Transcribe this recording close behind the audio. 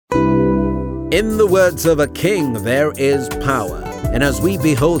In the words of a king, there is power. And as we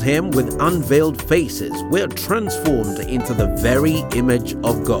behold him with unveiled faces, we're transformed into the very image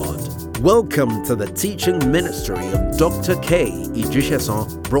of God. Welcome to the teaching ministry of Dr. K.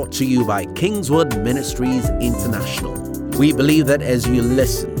 Ijisesan, brought to you by Kingswood Ministries International. We believe that as you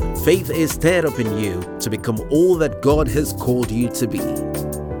listen, faith is stirred up in you to become all that God has called you to be.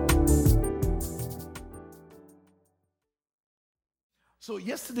 So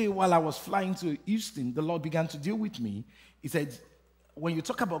yesterday while I was flying to Houston, the Lord began to deal with me. He said, when you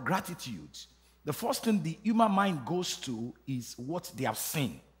talk about gratitude, the first thing the human mind goes to is what they have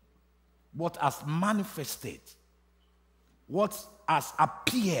seen, what has manifested, what has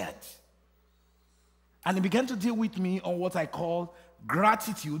appeared. And he began to deal with me on what I call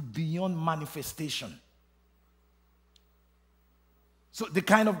gratitude beyond manifestation. So the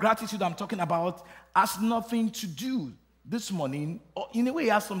kind of gratitude I'm talking about has nothing to do this morning, or in a way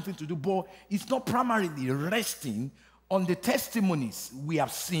it has something to do, but it's not primarily resting on the testimonies we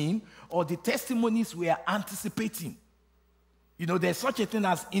have seen or the testimonies we are anticipating. You know, there's such a thing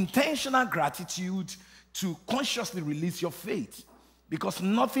as intentional gratitude to consciously release your faith, because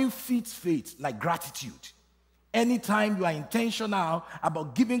nothing fits faith like gratitude. Anytime you are intentional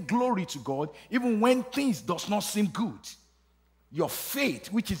about giving glory to God, even when things does not seem good, your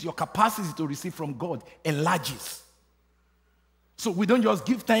faith, which is your capacity to receive from God, enlarges. So we don't just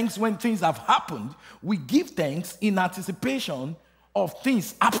give thanks when things have happened. We give thanks in anticipation of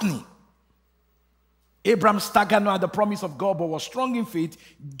things happening. Abraham staggered not at the promise of God, but was strong in faith,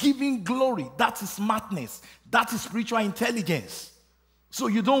 giving glory. That is smartness. That is spiritual intelligence. So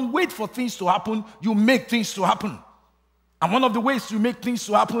you don't wait for things to happen. You make things to happen. And one of the ways you make things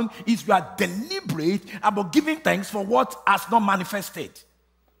to happen is you are deliberate about giving thanks for what has not manifested.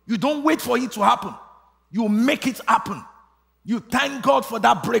 You don't wait for it to happen. You make it happen. You thank God for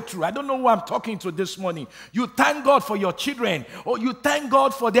that breakthrough. I don't know who I'm talking to this morning. You thank God for your children, or you thank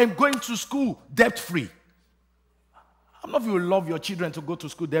God for them going to school debt-free. How many of you love your children to go to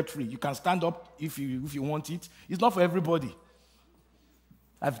school debt-free? You can stand up if you want it. It's not for everybody.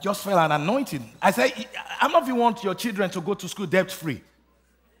 I've just felt an anointing. I say, how many of you want your children to go to school debt-free?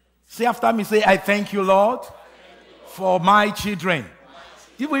 Say after me, say, I thank you, Lord, for my children.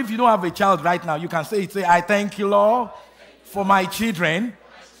 Even if you don't have a child right now, you can say it. Say, I thank you, Lord, for my children,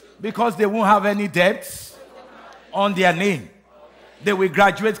 because they won't have any debts on their name. They will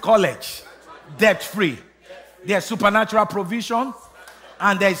graduate college debt-free. There's supernatural provision,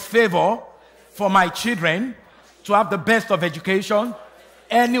 and there's favor for my children to have the best of education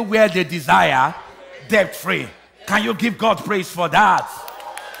anywhere they desire, debt-free. Can you give God praise for that?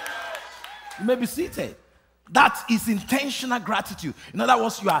 You may be seated. That is intentional gratitude. In other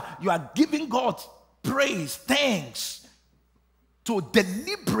words, you are giving God praise, thanks, to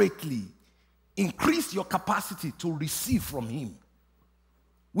deliberately increase your capacity to receive from him.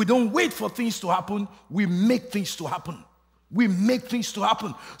 We don't wait for things to happen. We make things to happen. We make things to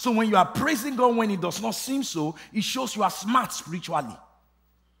happen. So when you are praising God when it does not seem so, it shows you are smart spiritually.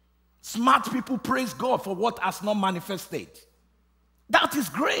 Smart people praise God for what has not manifested. That is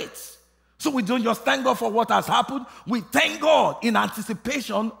great. So we don't just thank God for what has happened. We thank God in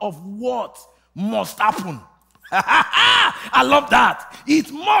anticipation of what must happen. I love that.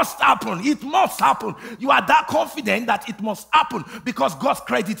 It must happen. It must happen. You are that confident that it must happen because God's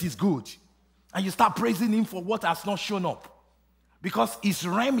credit is good. And you start praising him for what has not shown up. Because his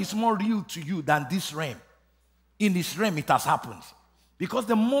realm is more real to you than this realm. In his realm, it has happened. Because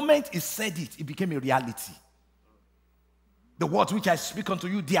the moment he said it, it became a reality. The words which I speak unto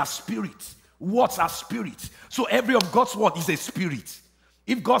you, they are spirit. Words are spirit. So every of God's word is a spirit.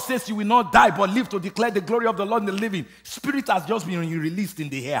 If God says you will not die but live to declare the glory of the Lord in the living, spirit has just been released in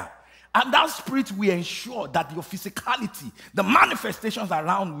the air. And that spirit will ensure that your physicality, the manifestations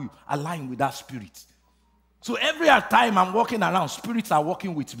around you, align with that spirit. So every time I'm walking around, spirits are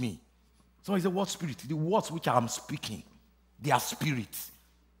walking with me. So he said, what spirit? The words which I'm speaking, they are spirits.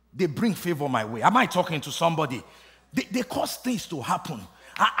 They bring favor my way. Am I talking to somebody? They cause things to happen.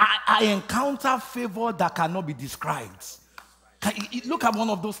 I encounter favor that cannot be described. Look at one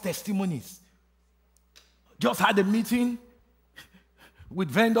of those testimonies. Just had a meeting with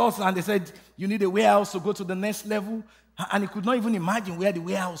vendors and they said, you need a warehouse to go to the next level. And he could not even imagine where the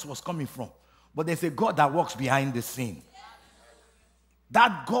warehouse was coming from. But there's a God that works behind the scene.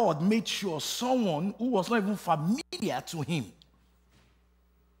 That God made sure someone who was not even familiar to him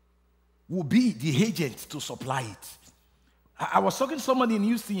would be the agent to supply it. I was talking to somebody in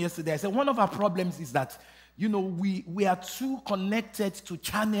Houston yesterday. I said, one of our problems is that you know, we are too connected to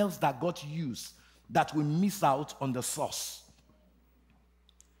channels that God used that we miss out on the source.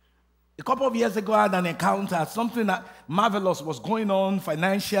 A couple of years ago, I had an encounter. Something that marvelous was going on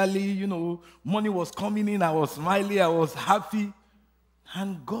financially. Money was coming in. I was smiling. I was happy.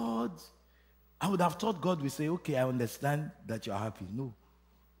 And God, I would have thought God would say, okay, I understand that you're happy. No.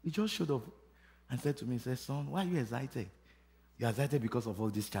 He just showed up and said to me, he said, son, why are you excited? You're excited because of all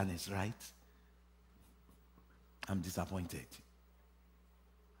these channels, right? I'm disappointed.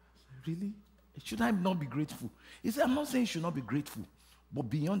 I said, really? Should I not be grateful? He said, I'm not saying you should not be grateful, but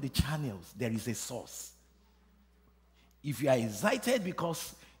beyond the channels, there is a source. If you are excited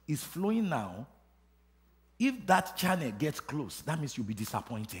because it's flowing now, if that channel gets close, that means you'll be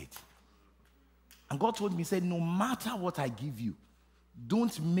disappointed. And God told me, he said, no matter what I give you,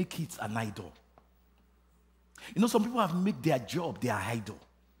 don't make it an idol. Some people have made their job their idol.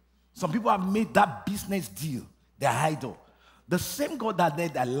 Some people have made that business deal their idol. The same God that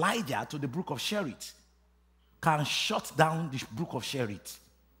led Elijah to the brook of Cherith can shut down the brook of Cherith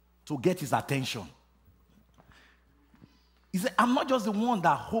to get his attention. He said, I'm not just the one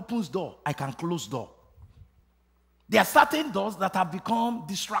that opens door, I can close door. There are certain doors that have become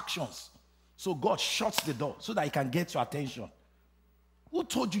distractions. So God shuts the door so that he can get your attention. Who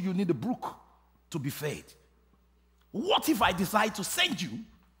told you need a brook to be fed? What if I decide to send you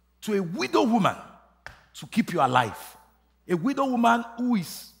to a widow woman to keep you alive? A widow woman who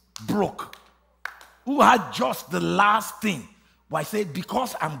is broke, who had just the last thing. But I said,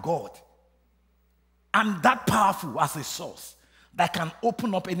 because I'm God, I'm that powerful as a source that can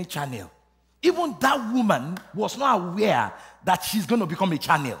open up any channel. Even that woman was not aware that she's going to become a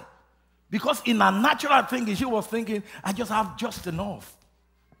channel. Because in her natural thinking, she was thinking, I just have just enough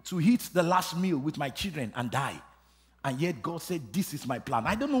to eat the last meal with my children and die. And yet God said, this is my plan.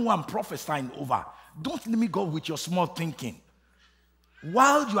 I don't know who I'm prophesying over. Don't let me go with your small thinking.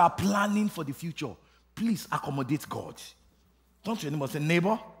 While you are planning for the future, please accommodate God. Don't you say,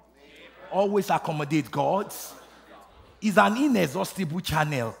 neighbor? Always accommodate God. It's an inexhaustible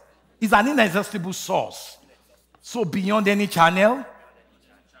channel. It's an inexhaustible source. So beyond any channel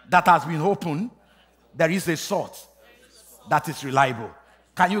that has been opened, there is a source that is reliable.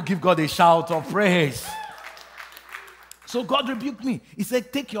 Can you give God a shout of praise? So God rebuked me. He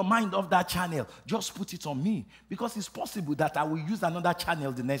said, take your mind off that channel. Just put it on me. Because it's possible that I will use another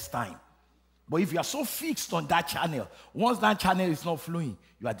channel the next time. But if you are so fixed on that channel, once that channel is not flowing,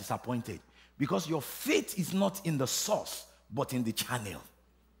 you are disappointed. Because your faith is not in the source, but in the channel.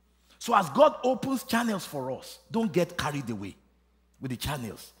 So as God opens channels for us, don't get carried away with the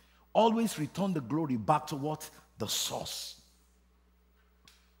channels. Always return the glory back to what? The source.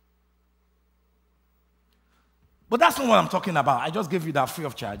 But that's not what I'm talking about. I just gave you that free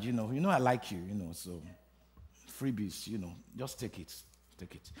of charge, You know I like you, so freebies, just take it.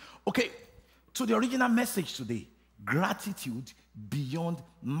 Take it. Okay, to the original message today, gratitude beyond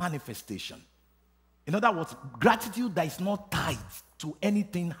manifestation. In other words, gratitude that is not tied to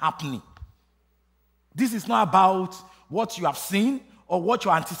anything happening. This is not about what you have seen or what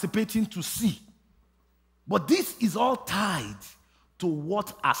you're anticipating to see. But this is all tied to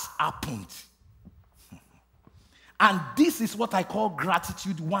what has happened. And this is what I call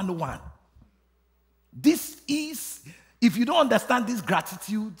gratitude 101. This is, if you don't understand this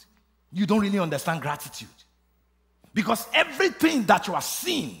gratitude, you don't really understand gratitude. Because everything that you are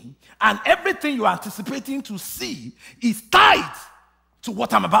seeing and everything you are anticipating to see is tied to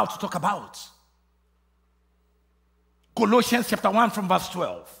what I'm about to talk about. Colossians chapter 1 from verse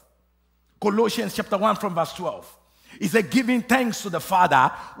 12. Colossians chapter 1 from verse 12. It says, giving thanks to the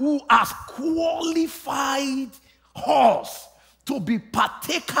Father who has qualified us to be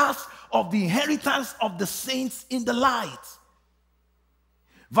partakers of the inheritance of the saints in the light.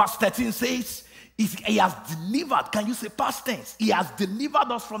 Verse 13 says, he has delivered, can you say past tense? He has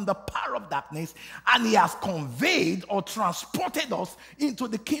delivered us from the power of darkness, and he has conveyed or transported us into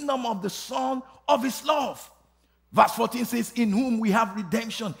the kingdom of the Son of his love. Verse 14 says, in whom we have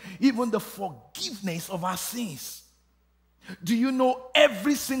redemption, even the forgiveness of our sins. Do you know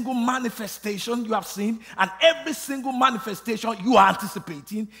every single manifestation you have seen and every single manifestation you are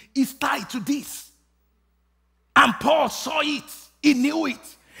anticipating is tied to this? And Paul saw it. He knew it.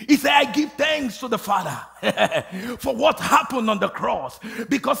 He said, I give thanks to the Father for what happened on the cross.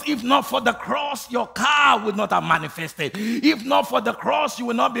 Because if not for the cross, your car would not have manifested. If not for the cross, you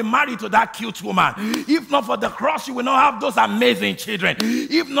will not be married to that cute woman. If not for the cross, you will not have those amazing children.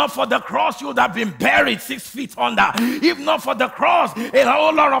 If not for the cross, you would have been buried 6 feet under. If not for the cross, a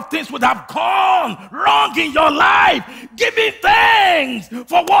whole lot of things would have gone wrong in your life. Giving thanks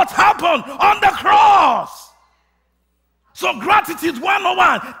for what happened on the cross. So gratitude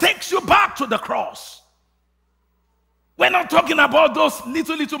 101 takes you back to the cross. We're not talking about those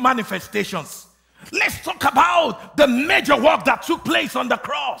little manifestations. Let's talk about the major work that took place on the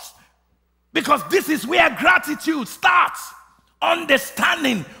cross. Because this is where gratitude starts.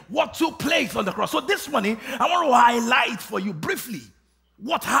 Understanding what took place on the cross. So this morning, I want to highlight for you briefly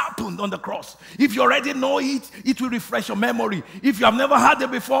what happened on the cross. If you already know it, it will refresh your memory. If you have never heard it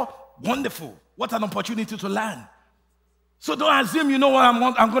before, wonderful. What an opportunity to learn. So don't assume you know what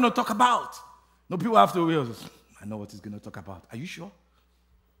I'm going to talk about. No, people have to realize, I know what he's going to talk about. Are you sure?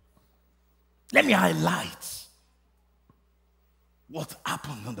 Let me highlight what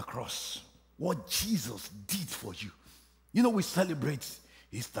happened on the cross. What Jesus did for you. You know, we celebrate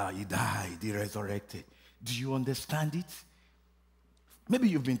Easter, he died, he resurrected. Do you understand it? Maybe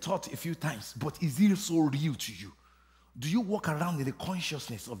you've been taught a few times, but is it so real to you? Do you walk around in the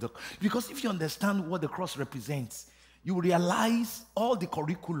consciousness of the... Because if you understand what the cross represents, you realize all the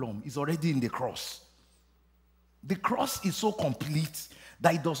curriculum is already in the cross. The cross is so complete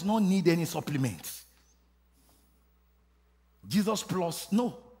that it does not need any supplements. Jesus plus,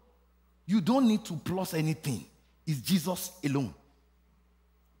 no. You don't need to plus anything. It's Jesus alone.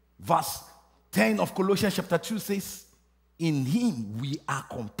 Verse 10 of Colossians chapter 2 says, in him we are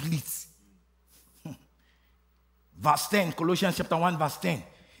complete. Verse 10, Colossians chapter 1 verse 10.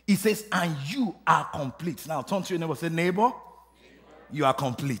 It says, and you are complete. Now turn to your neighbor, say, neighbor, you are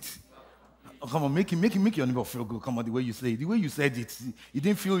complete. Oh, come on, make your neighbor feel good. Come on, the way you say it. The way you said it, it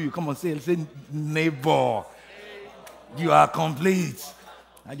didn't feel you. Come on, say neighbor, you are complete.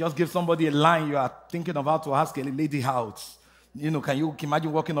 I just gave somebody a line you are thinking about to ask a lady out. You know, can you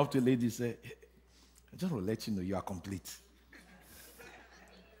imagine walking up to a lady and say, I just want to let you know you are complete.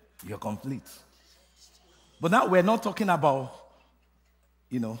 You're complete. But now we're not talking about,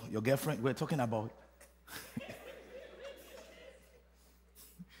 you know, your girlfriend. We're talking about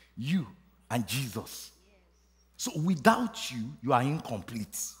you and Jesus. So without you, you are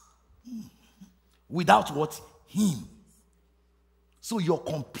incomplete. Without what? Him. So your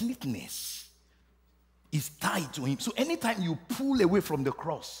completeness is tied to him. So anytime you pull away from the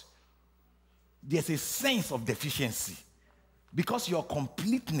cross, there's a sense of deficiency because your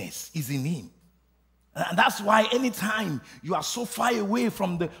completeness is in him. And that's why anytime you are so far away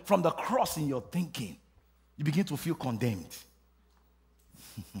from the cross in your thinking, you begin to feel condemned.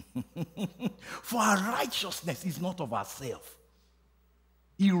 For our righteousness is not of ourselves.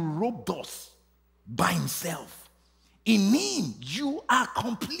 He robed us by himself. In him, you are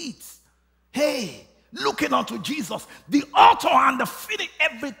complete. Hey, looking unto Jesus, the author and the finisher,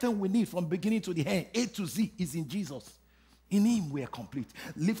 everything we need from beginning to the end, A to Z, is in Jesus. In him, we are complete.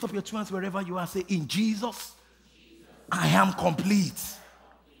 Lift up your two hands wherever you are. Say, in Jesus, I am complete.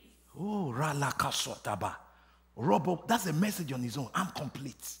 Oh, Ralakasotaba. Robo, that's a message on his own. I'm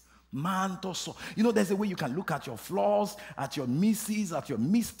complete. Man, so you know, there's a way you can look at your flaws, at your misses, at your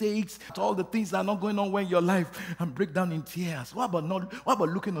mistakes, at all the things that are not going on well in your life, and break down in tears. What about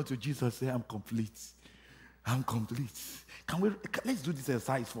looking unto Jesus and say, I'm complete. I'm complete. Let's do this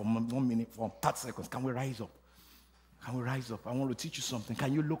exercise for 1 minute, for 30 seconds. Can we rise up? Can we rise up? I want to teach you something.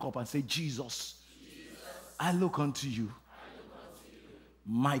 Can you look up and say, Jesus, I look unto you,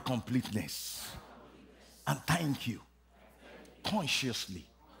 my completeness, and thank you consciously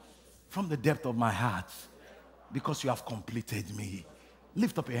from the depth of my heart because you have completed me.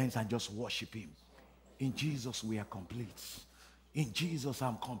 Lift up your hands and just worship him. In Jesus, we are complete. In Jesus,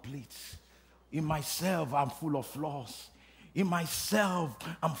 I'm complete. In myself, I'm full of flaws. In myself,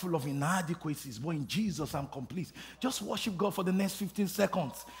 I'm full of inadequacies. But in Jesus, I'm complete. Just worship God for the next 15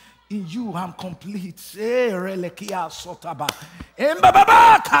 seconds. In you, I'm complete. In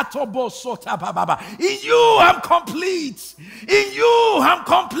you, I'm complete. In you, I'm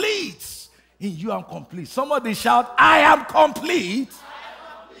complete. In you, I'm complete. Somebody shout, I am complete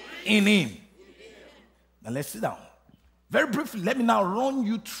in him. Now let's sit down. Very briefly, let me now run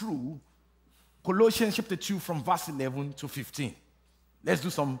you through Colossians chapter 2 from verse 11 to 15. Let's do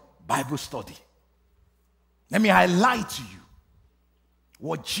some Bible study. Let me highlight to you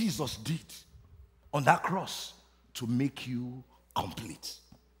what Jesus did on that cross to make you complete.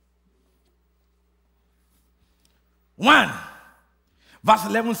 1, verse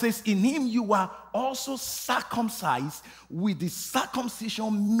 11 says, in him you were also circumcised with the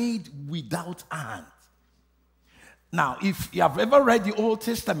circumcision made without hand. Now, if you have ever read the Old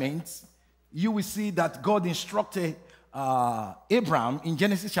Testament, you will see that God instructed Abraham in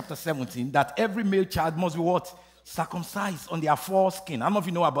Genesis chapter 17 that every male child must be what? Circumcised on their foreskin. I don't know if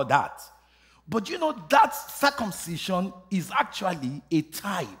you know about that. But you know that circumcision is actually a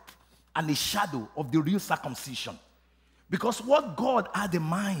type and a shadow of the real circumcision. Because what God had in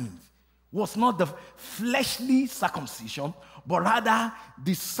mind was not the fleshly circumcision, but rather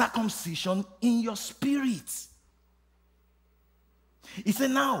the circumcision in your spirit. He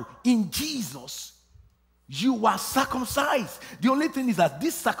said, now, in Jesus, you were circumcised. The only thing is that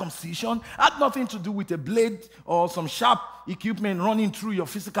this circumcision had nothing to do with a blade or some sharp equipment running through your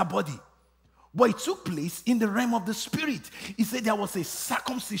physical body. But it took place in the realm of the spirit. He said there was a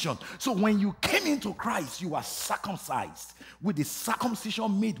circumcision. So when you came into Christ, you were circumcised with the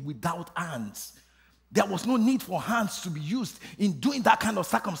circumcision made without hands. There was no need for hands to be used in doing that kind of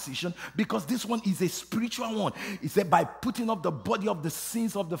circumcision, because this one is a spiritual one. He said, by putting off the body of the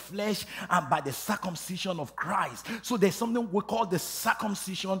sins of the flesh and by the circumcision of Christ. So there's something we call the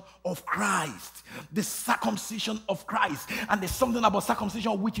circumcision of Christ. The circumcision of Christ. And there's something about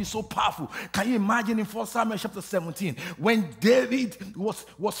circumcision which is so powerful. Can you imagine in 1 Samuel chapter 17, when David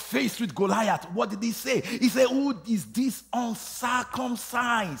was faced with Goliath, what did he say? He said, who is this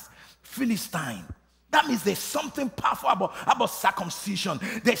uncircumcised Philistine? That means there's something powerful about circumcision.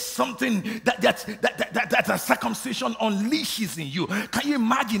 There's something that a circumcision unleashes in you. Can you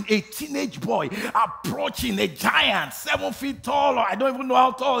imagine a teenage boy approaching a giant, 7 feet tall, or I don't even know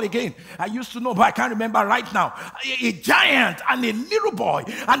how tall again. I used to know, but I can't remember right now. A giant and a little boy.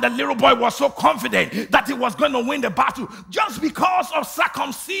 And the little boy was so confident that he was going to win the battle just because of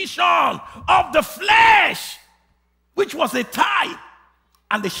circumcision of the flesh, which was a type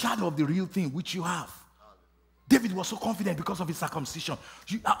and the shadow of the real thing which you have. David was so confident because of his circumcision.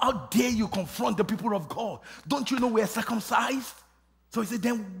 How dare you confront the people of God? Don't you know we are circumcised? So he said,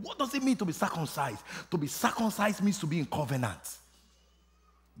 then what does it mean to be circumcised? To be circumcised means to be in covenant.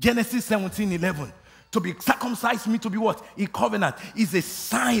 Genesis 17:11. To be circumcised means to be what? In covenant. Is a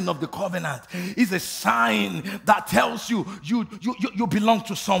sign of the covenant. Is a sign that tells you belong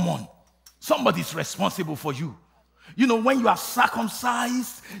to someone. Somebody is responsible for you. You know, when you are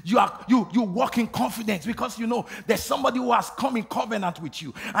circumcised, you walk in confidence, because you know there's somebody who has come in covenant with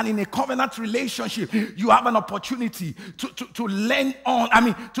you. And in a covenant relationship, you have an opportunity to lean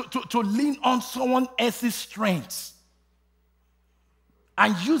on someone else's strengths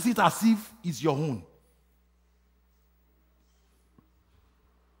and use it as if it's your own.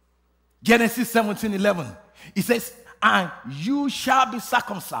 Genesis 17:11. It says, and you shall be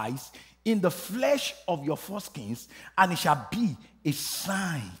circumcised in the flesh of your foreskins, and it shall be a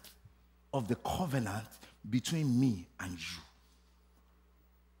sign of the covenant between me and you.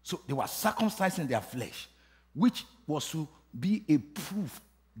 So they were circumcised in their flesh, which was to be a proof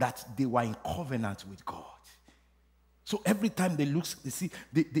that they were in covenant with God. So every time they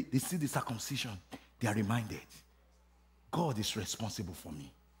see the circumcision, they are reminded, God is responsible for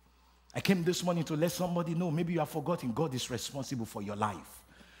me. I came this morning to let somebody know, maybe you have forgotten, God is responsible for your life.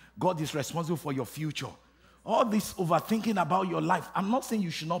 God is responsible for your future. All this overthinking about your life, I'm not saying you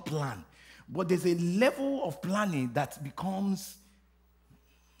should not plan, but there's a level of planning that becomes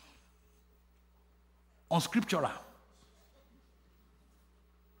unscriptural.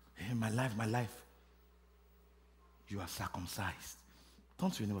 Hey, my life. You are circumcised.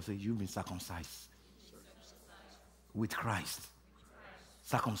 Don't you never say you've been circumcised with Christ.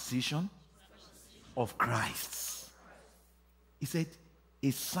 Circumcision of Christ. He said, a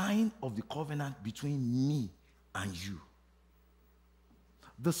sign of the covenant between me and you.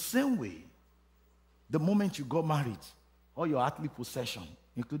 The same way, the moment you got married, all your earthly possession,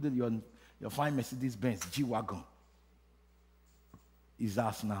 including your fine Mercedes-Benz G-Wagon, is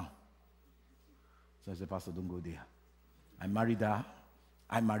ours now. So I said, Pastor, don't go there. I married her,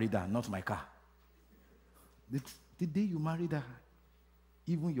 not my car. The day you married her,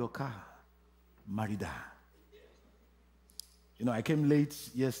 even your car married her. You know, I came late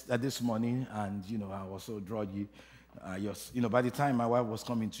this morning, and, I was so druggy. By the time my wife was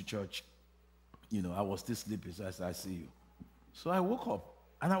coming to church, I was still sleepy, so I said, I see you. So I woke up,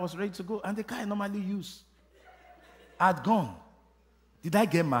 and I was ready to go, and the car I normally use had gone. Did I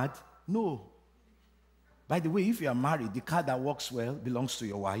get mad? No. By the way, if you are married, the car that works well belongs to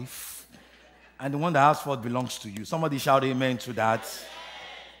your wife, and the one that has fault belongs to you. Somebody shout amen to that.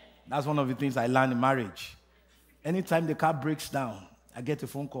 That's one of the things I learned in marriage. Anytime the car breaks down, I get a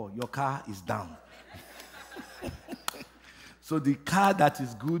phone call. Your car is down. So the car that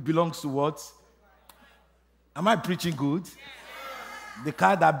is good belongs to what? Am I preaching good? The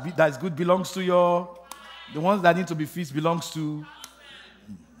car that is good belongs to the ones that need to be fixed belongs to.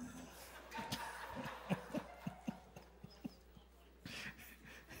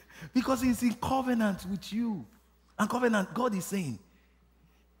 Because he's in covenant with you. And covenant, God is saying,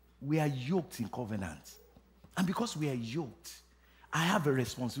 we are yoked in covenant. And because we are yoked, I have a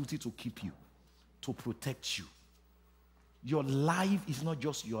responsibility to keep you, to protect you. Your life is not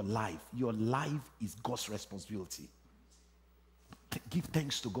just your life. Your life is God's responsibility. Give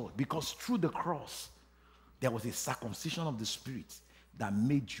thanks to God, because through the cross, there was a circumcision of the spirit that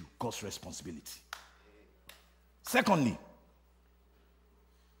made you God's responsibility. Secondly,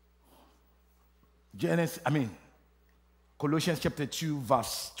 Colossians chapter 2,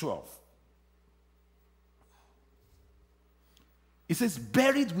 verse 12. It says,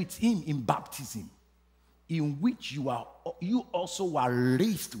 buried with him in baptism, in which you also were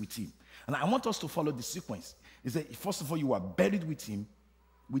raised with him. And I want us to follow the sequence. It says, first of all, you were buried with him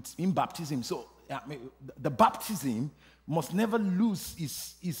in baptism. So the baptism must never lose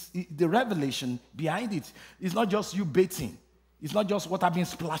the revelation behind it. It's not just you bathing. It's not just water being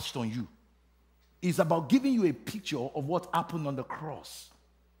splashed on you. It's about giving you a picture of what happened on the cross.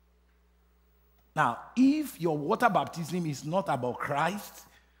 Now, if your water baptism is not about Christ,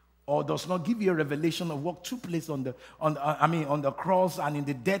 or does not give you a revelation of what took place on the cross and in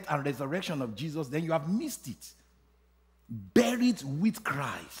the death and resurrection of Jesus, then you have missed it. Buried with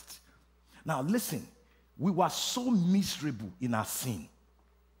Christ. Now, listen, we were so miserable in our sin.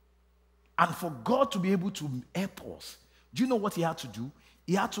 And for God to be able to help us, do you know what he had to do?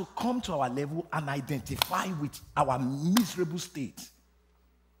 He had to come to our level and identify with our miserable state.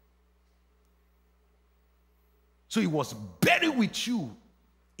 So he was buried with you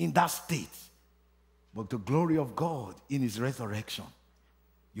in that state. But the glory of God in his resurrection,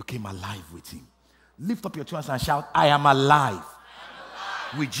 you came alive with him. Lift up your two hands and shout, I am alive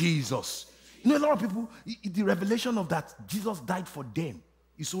with Jesus. You know, a lot of people, the revelation of that Jesus died for them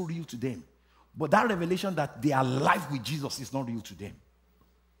is so real to them. But that revelation that they are alive with Jesus is not real to them.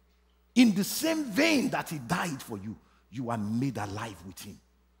 In the same vein that he died for you, you are made alive with him.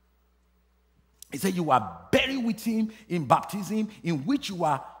 He said you are buried with him in baptism, in which you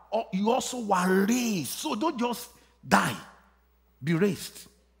also were raised. So don't just die. Be raised.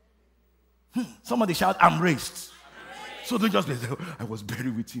 Somebody shout, I'm raised. So don't just be, I was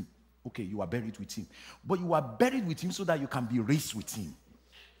buried with him. Okay, you are buried with him. But you are buried with him so that you can be raised with him.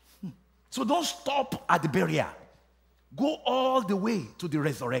 So don't stop at the burial. Go all the way to the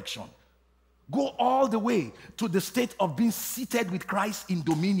resurrection. Go all the way to the state of being seated with Christ in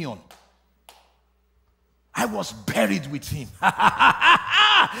dominion. I was buried with him.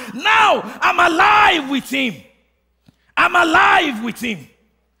 Now I'm alive with him. I'm alive with him.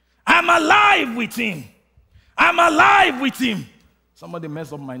 I'm alive with him. I'm alive with him. Somebody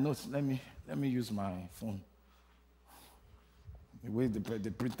messed up my notes. Let me use my phone. The way they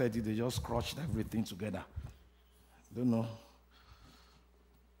printed it, they just crushed everything together. Don't know.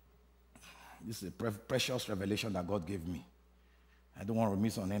 This is a precious revelation that God gave me. I don't want to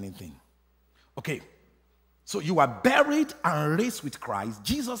miss on anything. Okay. So you are buried and raised with Christ.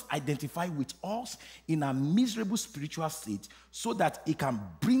 Jesus identified with us in a miserable spiritual state so that he can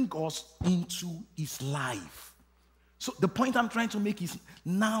bring us into his life. So the point I'm trying to make is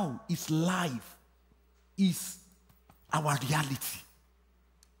now his life is our reality.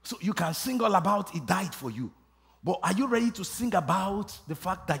 So you can sing all about he died for you. But are you ready to sing about the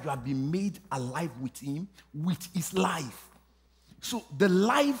fact that you have been made alive with him, with his life? So the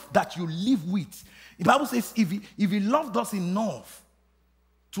life that you live with, the Bible says if he loved us enough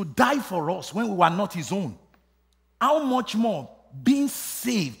to die for us when we were not his own, how much more being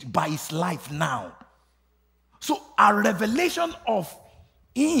saved by his life now? So our revelation of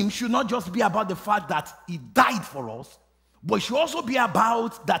him should not just be about the fact that he died for us, but it should also be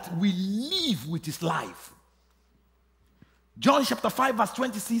about that we live with his life. John chapter 5 verse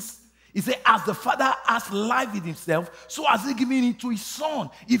 26, he said, as the Father has life in himself, so has he given it to his Son.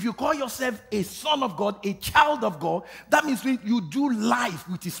 If you call yourself a son of God, a child of God, that means you do life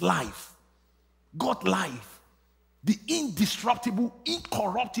with his life. God life. The indestructible,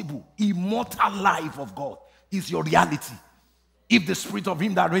 incorruptible, immortal life of God is your reality. If the spirit of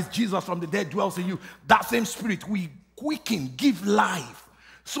him that raised Jesus from the dead dwells in you, that same spirit will quicken, give life.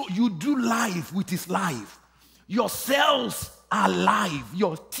 So you do life with his life. Your cells are alive.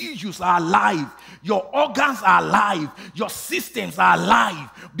 Your tissues are alive. Your organs are alive. Your systems are alive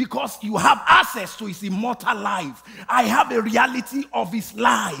because you have access to his immortal life. I have a reality of his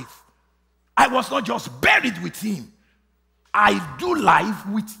life. I was not just buried with him. I do life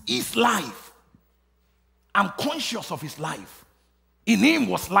with his life. I'm conscious of his life. In him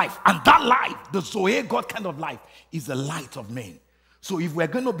was life. And that life, the Zoe God kind of life, is the light of men. So if we're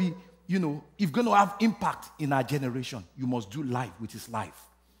going to be, if you're going to have impact in our generation, you must do life with his life.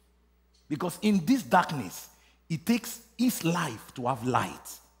 Because in this darkness, it takes his life to have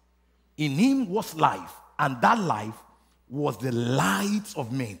light. In him was life, and that life was the light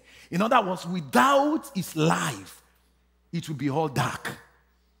of men. In other words, without his life, it will be all dark.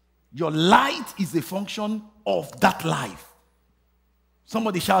 Your light is a function of that life.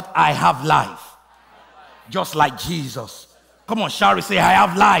 Somebody shout, I have life. Just like Jesus. Come on, shout it, say, I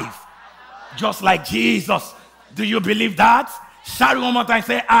have life. Just like Jesus. Do you believe that? Shout it one more time,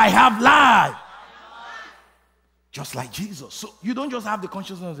 say, I have life. Just like Jesus. So you don't just have the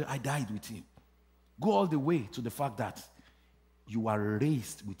consciousness that I died with him. Go all the way to the fact that you are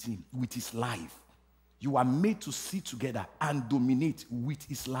raised with him, with his life. You are made to sit together and dominate with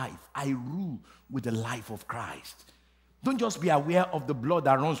his life. I rule with the life of Christ. Don't just be aware of the blood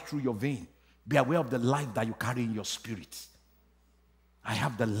that runs through your vein. Be aware of the life that you carry in your spirit. I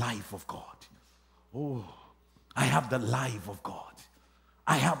have the life of God. Oh, I have the life of God.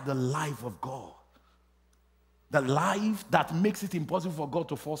 I have the life of God. The life that makes it impossible for God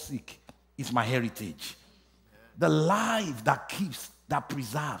to fall sick is my heritage. The life that keeps, that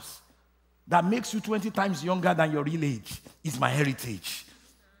preserves, that makes you 20 times younger than your real age is my heritage.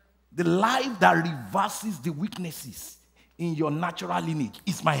 The life that reverses the weaknesses in your natural lineage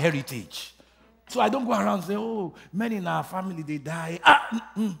is my heritage. So I don't go around and say, oh, men in our family, they die.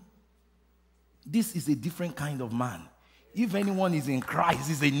 This is a different kind of man. If anyone is in Christ,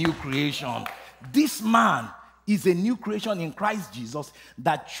 is a new creation. This man is a new creation in Christ Jesus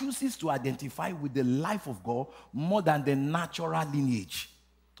that chooses to identify with the life of God more than the natural lineage.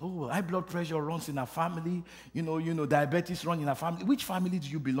 Oh, high blood pressure runs in a family. You know, diabetes runs in a family. Which family do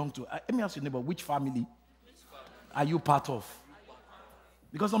you belong to? Let me ask your neighbor, which family are you part of?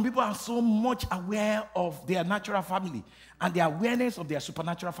 Because some people are so much aware of their natural family, and the awareness of their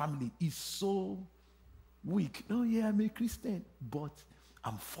supernatural family is so weak. Oh yeah, I'm a Christian, but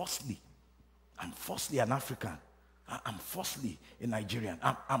I'm falsely an African. I'm falsely a Nigerian.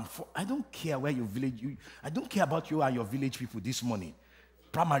 I don't care where your village. I don't care about you and your village people this morning.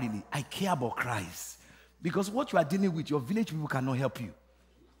 Primarily, I care about Christ. Because what you are dealing with, your village people cannot help you.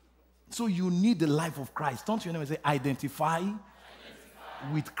 So you need the life of Christ. Don't you know? Say, identify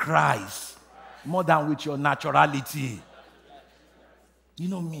with Christ more than with your naturality. You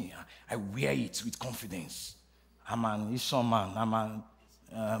know me, I wear it with confidence. I'm an Ishan man.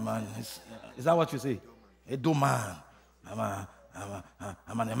 Is that what you say? Edo man. I'm a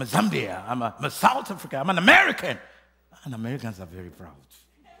Zambia. I'm a South African. I'm an American. And Americans are very proud.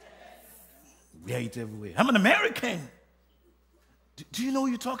 Wear it everywhere. I'm an American. Do you know who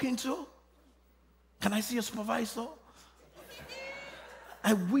you're talking to? Can I see your supervisor?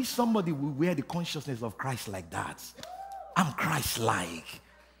 I wish somebody would wear the consciousness of Christ like that. I'm Christ-like.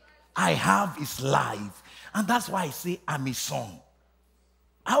 I have his life. And that's why I say I'm his son.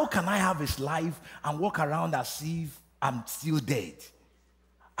 How can I have his life and walk around as if I'm still dead?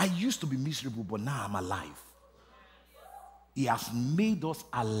 I used to be miserable, but now I'm alive. He has made us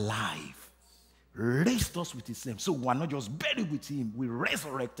alive, raised us with his name. So we're not just buried with him, we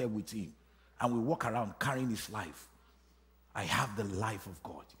resurrected with him. And we walk around carrying his life. I have the life of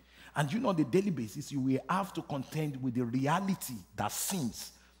God. And on the daily basis, you will have to contend with the reality that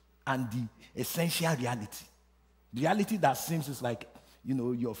seems and the essential reality. The reality that seems is like,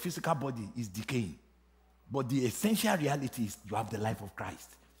 your physical body is decaying. But the essential reality is you have the life of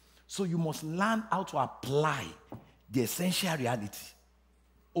Christ. So you must learn how to apply the essential reality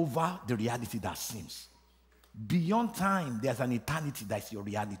over the reality that seems. Beyond time, there's an eternity that's your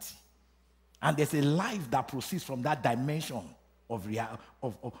reality. And there's a life that proceeds from that dimension of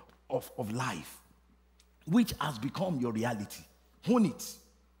life, which has become your reality. Own it.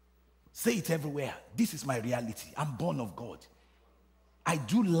 Say it everywhere. This is my reality. I'm born of God. I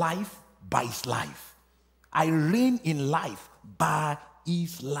do life by his life. I reign in life by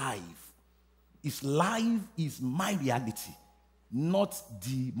his life. His life is my reality, not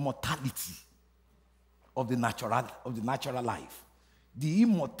the mortality of the natural life. The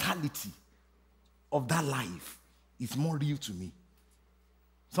immortality of that life is more real to me.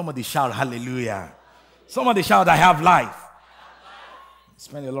 Somebody shout hallelujah. Somebody shout, I have life.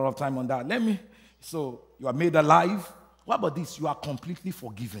 Spend a lot of time on that. So you are made alive. What about this? You are completely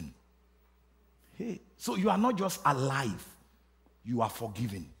forgiven. Hey, so you are not just alive, you are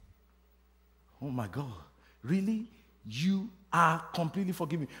forgiven. Oh my God. Really? You are completely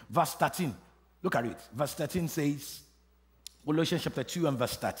forgiven. Verse 13. Look at it. Verse 13 says, Colossians chapter 2 and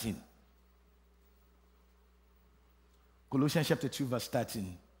verse 13. Colossians chapter 2 verse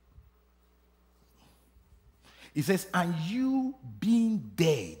 13. It says, and you being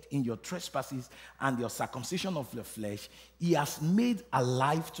dead in your trespasses and your circumcision of the flesh, he has made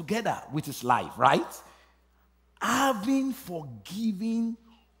alive together with his life, right? Having forgiven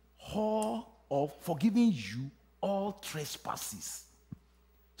you all trespasses.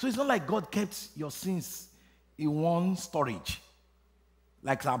 So it's not like God kept your sins, in one storage,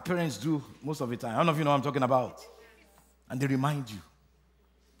 like our parents do most of the time. I don't know if you know what I'm talking about. And they remind you,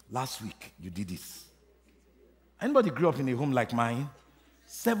 last week you did this. Anybody grew up in a home like mine?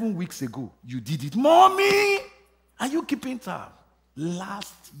 7 weeks ago, you did it. Mommy, are you keeping tab?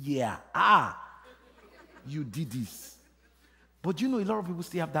 Last year, you did this. But you know, a lot of people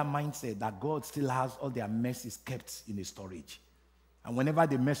still have that mindset that God still has all their messes kept in a storage. And whenever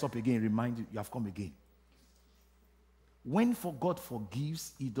they mess up again, remind you, you have come again. When God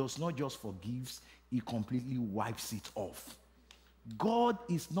forgives, he does not just forgives, he completely wipes it off. God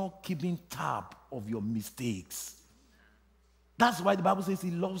is not keeping tab of your mistakes. That's why the Bible says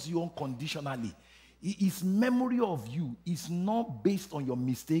he loves you unconditionally. His memory of you is not based on your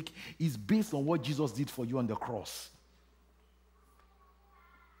mistake, it's based on what Jesus did for you on the cross.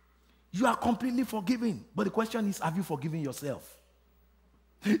 You are completely forgiven. But the question is, have you forgiven yourself?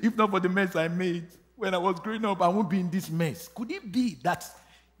 If not for the mess I made when I was growing up, I won't be in this mess. Could it be that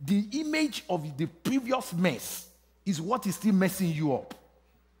the image of the previous mess is what is still messing you up?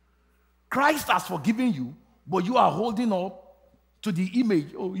 Christ has forgiven you, but you are holding up to the image.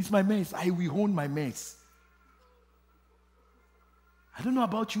 Oh, it's my mess. I will own my mess. I don't know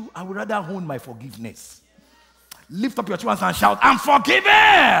about you. I would rather own my forgiveness. Lift up your two hands and shout, I'm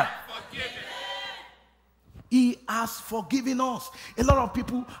forgiven. He has forgiven us. A lot of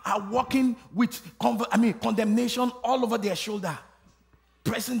people are walking with condemnation all over their shoulder,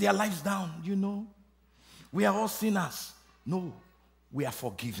 pressing their lives down. You know, we are all sinners. No, we are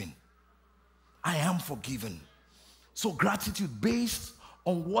forgiven. I am forgiven. So gratitude based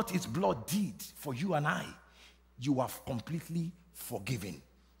on what his blood did for you and I, you are completely forgiven.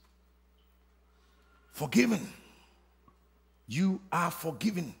 Forgiven. You are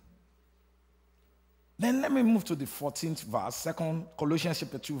forgiven. Then let me move to the 14th verse, Colossians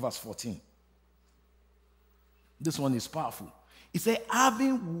chapter 2, verse 14. This one is powerful. It says,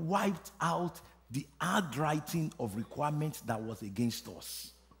 having wiped out the handwriting of requirements that was against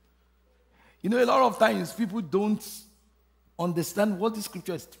us. You know, a lot of times people don't understand what the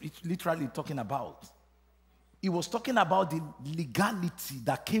scripture is literally talking about. It was talking about the legality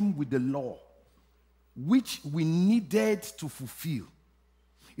that came with the law, which we needed to fulfill.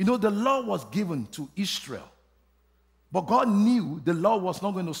 You know, the law was given to Israel, but God knew the law was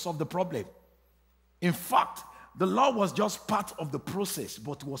not going to solve the problem. In fact, the law was just part of the process,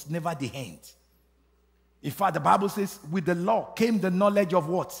 but was never the end. In fact, the Bible says, with the law came the knowledge of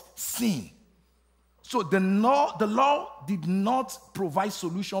what? Sin. So the law did not provide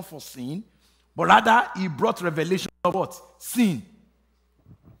solution for sin, but rather it brought revelation of what? Sin.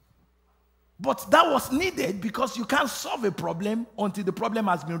 But that was needed because you can't solve a problem until the problem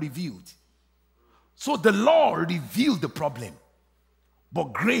has been revealed. So the law revealed the problem,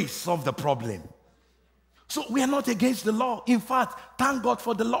 but grace solved the problem. So we are not against the law. In fact, thank God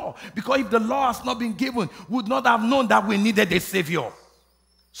for the law, because if the law has not been given, we would not have known that we needed a savior.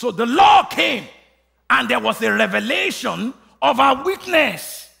 So the law came, and there was a revelation of our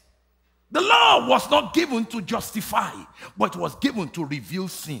weakness. The law was not given to justify, but it was given to reveal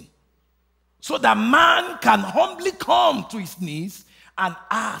sin. So that man can humbly come to his knees and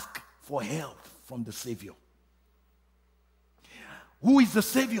ask for help from the Savior. Who is the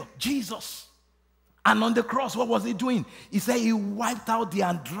Savior? Jesus. And on the cross, what was he doing? He said he wiped out the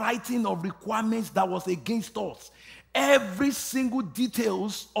handwriting of requirements that was against us. Every single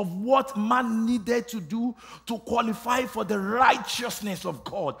details of what man needed to do to qualify for the righteousness of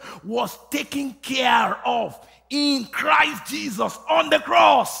God was taken care of in Christ Jesus on the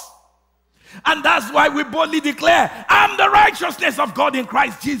cross. And that's why we boldly declare, I'm the righteousness of God in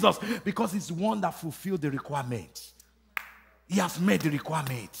Christ Jesus, because it's the one that fulfilled the requirements. He has made the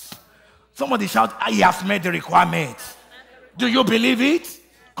requirements. Somebody shout, he has made the requirements. Do you believe it?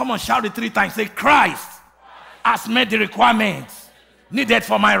 Come on, shout it 3 times. Say, Christ has made the requirements needed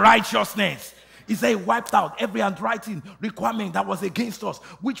for my righteousness. He said he wiped out every handwriting requirement that was against us,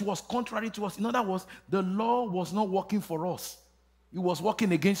 which was contrary to us. In other words, the law was not working for us. It was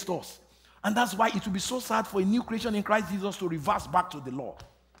working against us. And that's why it will be so sad for a new creation in Christ Jesus to reverse back to the law.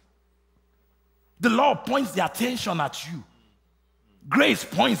 The law points the attention at you. Grace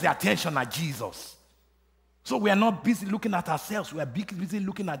points the attention at Jesus. So we are not busy looking at ourselves. We are busy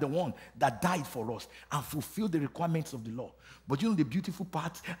looking at the one that died for us and fulfilled the requirements of the law. But you know the beautiful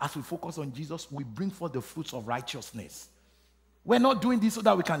part, as we focus on Jesus, we bring forth the fruits of righteousness. We're not doing this so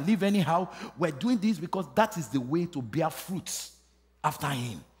that we can live anyhow. We're doing this because that is the way to bear fruits after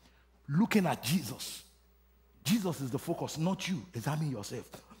him. Looking at Jesus. Jesus is the focus, not you. Examine yourself.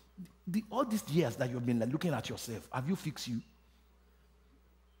 All these years that you've been looking at yourself, have you fixed you?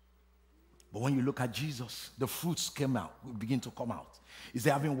 But when you look at Jesus, the fruits came out, will begin to come out. Is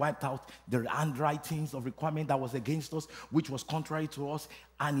they having wiped out the handwritings of requirement that was against us, which was contrary to us,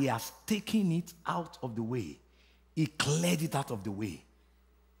 and he has taken it out of the way. He cleared it out of the way.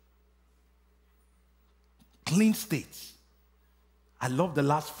 Clean state. I love the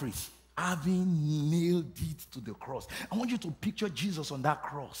last phrase. Having nailed it to the cross. I want you to picture Jesus on that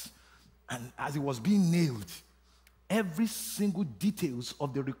cross. And as he was being nailed, every single details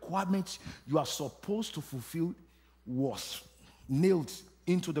of the requirements you are supposed to fulfill was nailed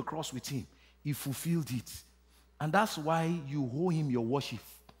into the cross with him. He fulfilled it. And that's why you owe him your worship.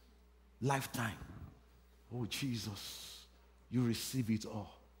 Lifetime. Oh, Jesus, you receive it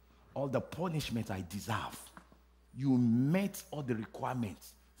all. All the punishment I deserve. You met all the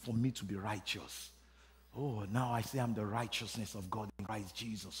requirements for me to be righteous. Oh, now I say I'm the righteousness of God in Christ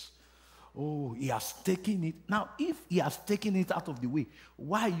Jesus. Oh, he has taken it. Now, if he has taken it out of the way,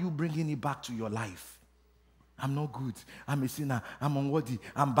 why are you bringing it back to your life? I'm not good. I'm a sinner. I'm unworthy.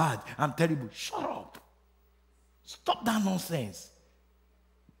 I'm bad. I'm terrible. Shut up. Stop that nonsense.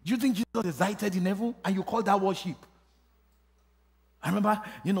 Do you think Jesus is excited in heaven and you call that worship? I remember,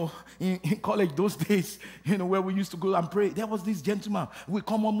 in college those days, where we used to go and pray. There was this gentleman. We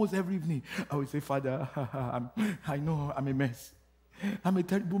come almost every evening. I would say, Father, I know I'm a mess. I'm a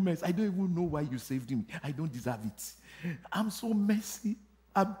terrible mess. I don't even know why you saved me. I don't deserve it. I'm so messy.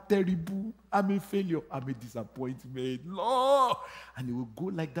 I'm terrible. I'm a failure. I'm a disappointment. Lord. And he will go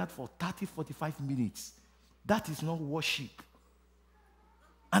like that for 30, 45 minutes. That is not worship.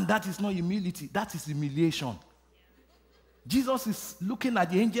 And that is not humility. That is humiliation. Jesus is looking at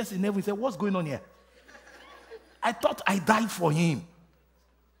the angels in heaven and said, what's going on here? I thought I died for him.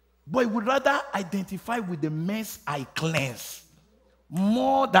 But he would rather identify with the mess I cleanse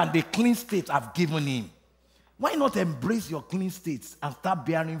more than the clean state I've given him. Why not embrace your clean states and start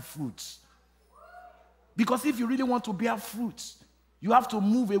bearing fruits? Because if you really want to bear fruits, you have to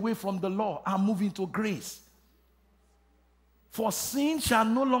move away from the law and move into grace. For sin shall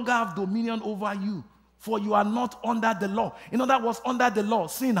no longer have dominion over you, for you are not under the law. In other words, under the law,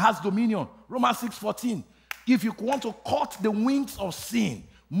 sin has dominion. Romans 6:14. If you want to cut the wings of sin,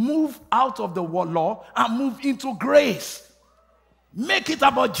 move out of the law and move into grace. Make it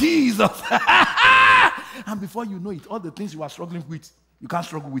about Jesus. And before you know it, all the things you are struggling with, you can't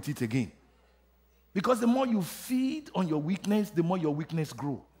struggle with it again. Because the more you feed on your weakness, the more your weakness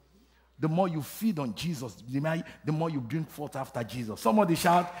grows. The more you feed on Jesus, the more you bring forth after Jesus. Somebody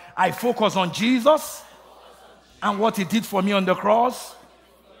shout, I focus on Jesus and what he did for me on the cross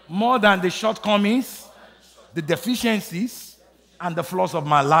more than the shortcomings, the deficiencies, and the flaws of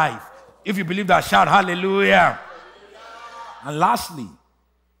my life. If you believe that, shout hallelujah. And lastly,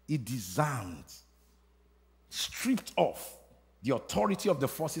 he disarmed, stripped off the authority of the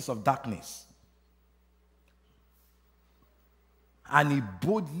forces of darkness. And he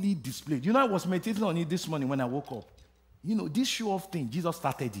boldly displayed. I was meditating on it this morning when I woke up. This show-off thing, Jesus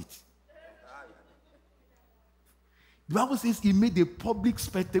started it. The Bible says he made a public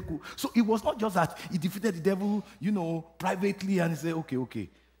spectacle. So it was not just that he defeated the devil, privately and he said, okay,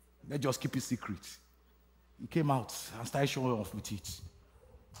 let's just keep it secret. He came out and started showing off with it.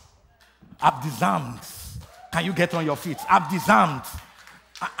 I've disarmed. Can you get on your feet? I've disarmed.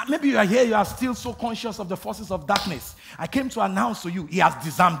 Maybe you are here, you are still so conscious of the forces of darkness. I came to announce to you, he has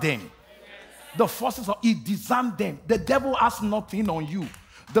disarmed them. The forces he disarmed them. The devil has nothing on you.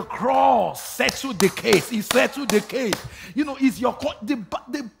 The cross settled the case. He settled the case.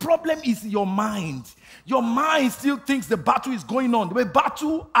 The problem is your mind. Your mind still thinks the battle is going on. The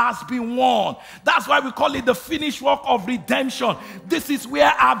battle has been won. That's why we call it the finished work of redemption. This is where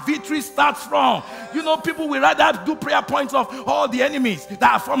our victory starts from. People will rather do prayer points of all the enemies that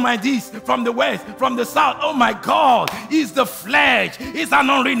are from my east, from the west, from the south. Oh my God, it's the flesh. It's an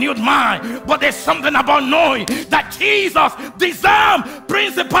unrenewed mind. But there's something about knowing that Jesus disarmed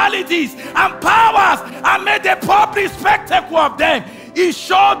principalities and powers and made a public spectacle of them. He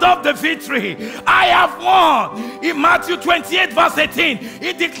showed up the victory. I have won. In Matthew 28 verse 18,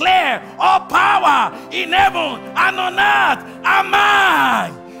 he declared, all power in heaven and on earth are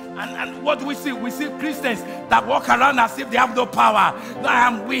mine. And what do we see? We see Christians that walk around as if they have no power. I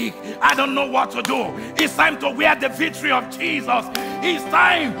am weak. I don't know what to do. It's time to wear the victory of Jesus. It's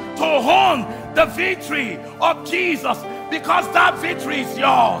time to own the victory of Jesus, because that victory is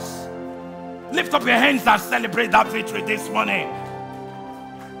yours. Lift up your hands and celebrate that victory this morning.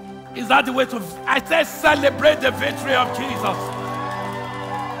 Is that the way to... I said celebrate the victory of Jesus.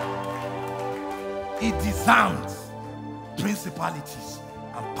 He disarmed principalities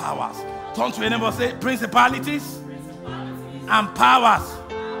and powers. Turn to your neighbor and say, principalities and powers.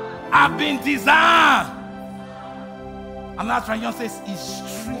 have been disarmed. Another translation says he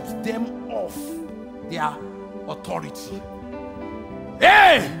stripped them of their authority.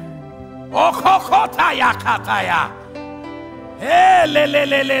 Hey! Okokotaya kataya. Hey, le.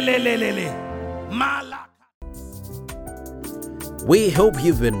 Malaka. We hope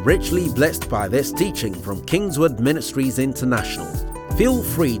you've been richly blessed by this teaching from Kingswood Ministries International. Feel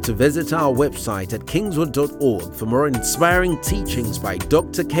free to visit our website at kingswood.org for more inspiring teachings by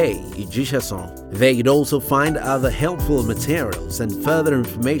Dr. K. Ijishason. There you'd also find other helpful materials and further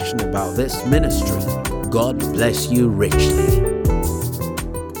information about this ministry. God bless you richly.